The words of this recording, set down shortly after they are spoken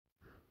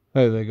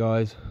Hey there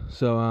guys.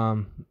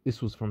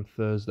 This was from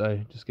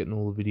Thursday, just getting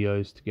all the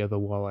videos together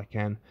while I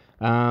can.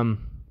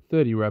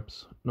 30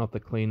 reps, not the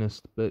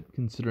cleanest, but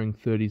considering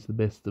 30 is the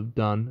best I've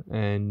done,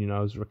 and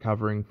I was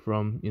recovering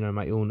from,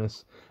 my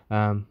illness,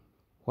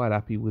 quite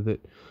happy with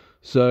it.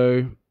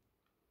 So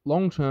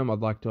long term, I'd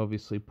like to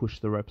obviously push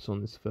the reps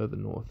on this further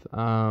north.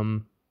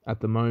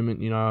 At the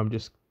moment, I'm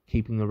just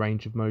keeping the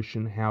range of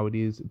motion how it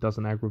is. It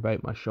doesn't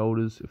aggravate my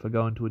shoulders. If I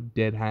go into a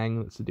dead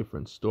hang, that's a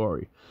different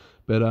story.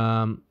 But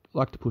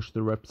like to push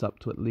the reps up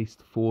to at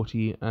least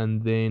 40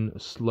 and then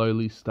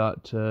slowly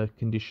start to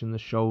condition the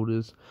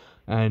shoulders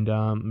and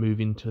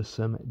move into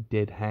some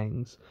dead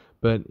hangs.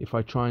 But if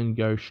I try and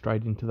go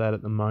straight into that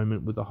at the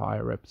moment with the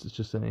higher reps, it's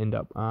just going to end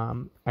up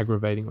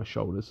aggravating my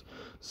shoulders.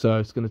 So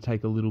it's going to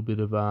take a little bit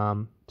of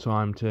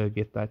time to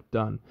get that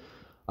done.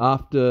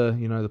 After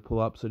the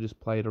pull-ups, I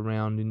just played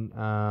around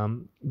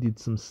and did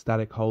some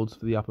static holds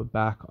for the upper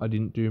back. I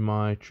didn't do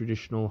my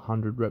traditional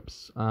 100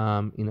 reps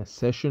in a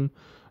session.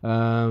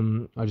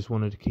 I just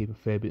wanted to keep a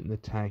fair bit in the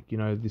tank.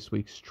 This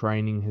week's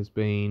training has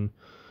been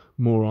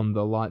more on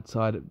the light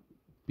side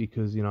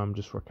because I'm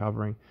just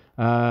recovering.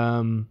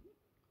 So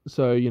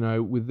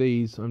with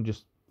these, I'm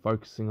just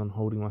focusing on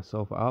holding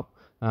myself up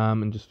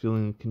and just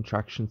feeling the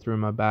contraction through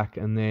my back,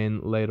 and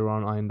then later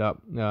on I end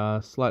up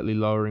slightly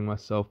lowering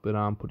myself, but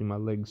putting my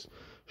legs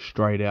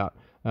straight out.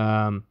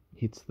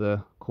 Hits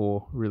the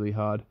core really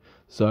hard,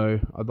 so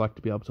I'd like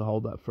to be able to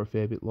hold that for a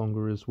fair bit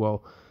longer as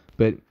well.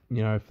 But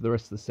for the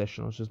rest of the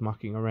session, I was just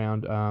mucking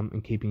around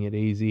and keeping it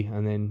easy,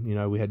 and then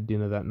we had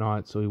dinner that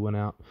night, so we went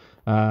out.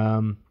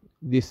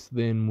 This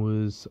then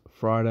was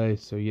Friday,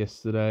 so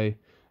yesterday.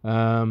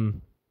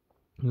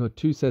 I got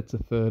two sets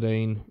of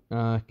 13.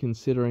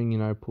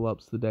 Considering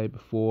pull-ups the day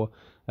before,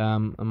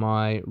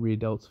 my rear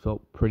delts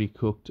felt pretty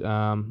cooked.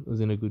 I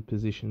was in a good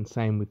position.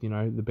 Same with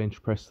the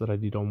bench press that I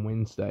did on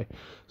Wednesday.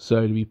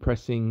 So to be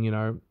pressing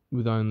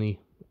with only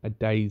a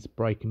day's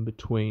break in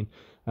between,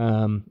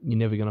 you're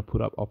never going to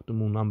put up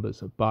optimal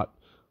numbers. But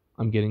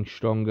I'm getting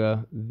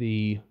stronger.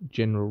 The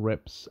general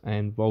reps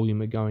and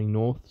volume are going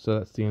north, so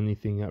that's the only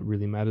thing that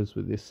really matters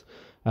with this.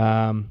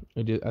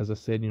 As I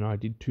said, I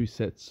did two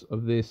sets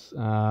of this.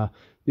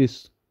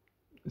 This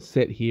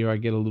set here, I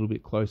get a little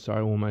bit closer.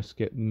 I almost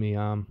get me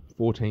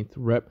 14th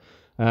rep.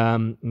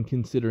 And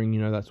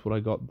considering that's what I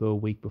got the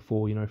week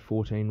before,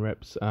 14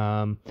 reps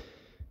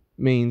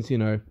means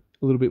a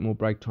little bit more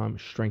break time.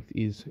 Strength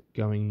is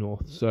going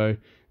north. So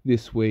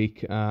this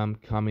week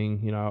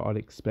coming, I'd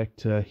expect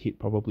to hit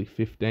probably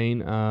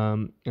 15,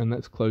 and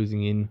that's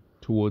closing in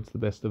towards the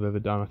best I've ever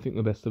done. I think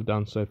the best I've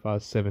done so far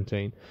is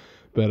 17,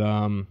 but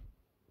I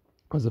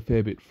was a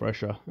fair bit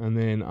fresher. And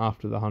then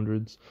after the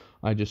hundreds,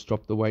 I just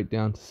dropped the weight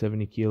down to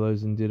 70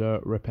 kilos and did a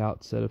rep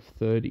out set of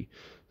 30.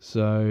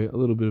 So a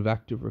little bit of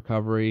active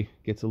recovery,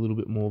 gets a little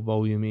bit more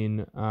volume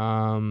in,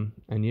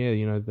 and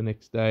yeah, the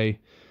next day,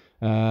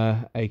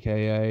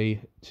 aka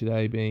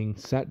today being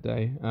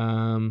Saturday,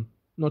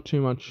 not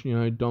too much,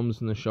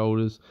 DOMs in the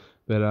shoulders,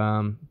 but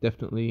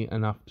definitely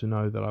enough to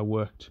know that I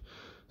worked.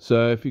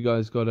 So if you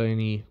guys got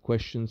any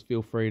questions,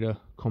 feel free to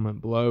comment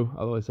below.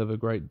 Otherwise, have a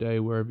great day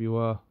wherever you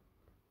are.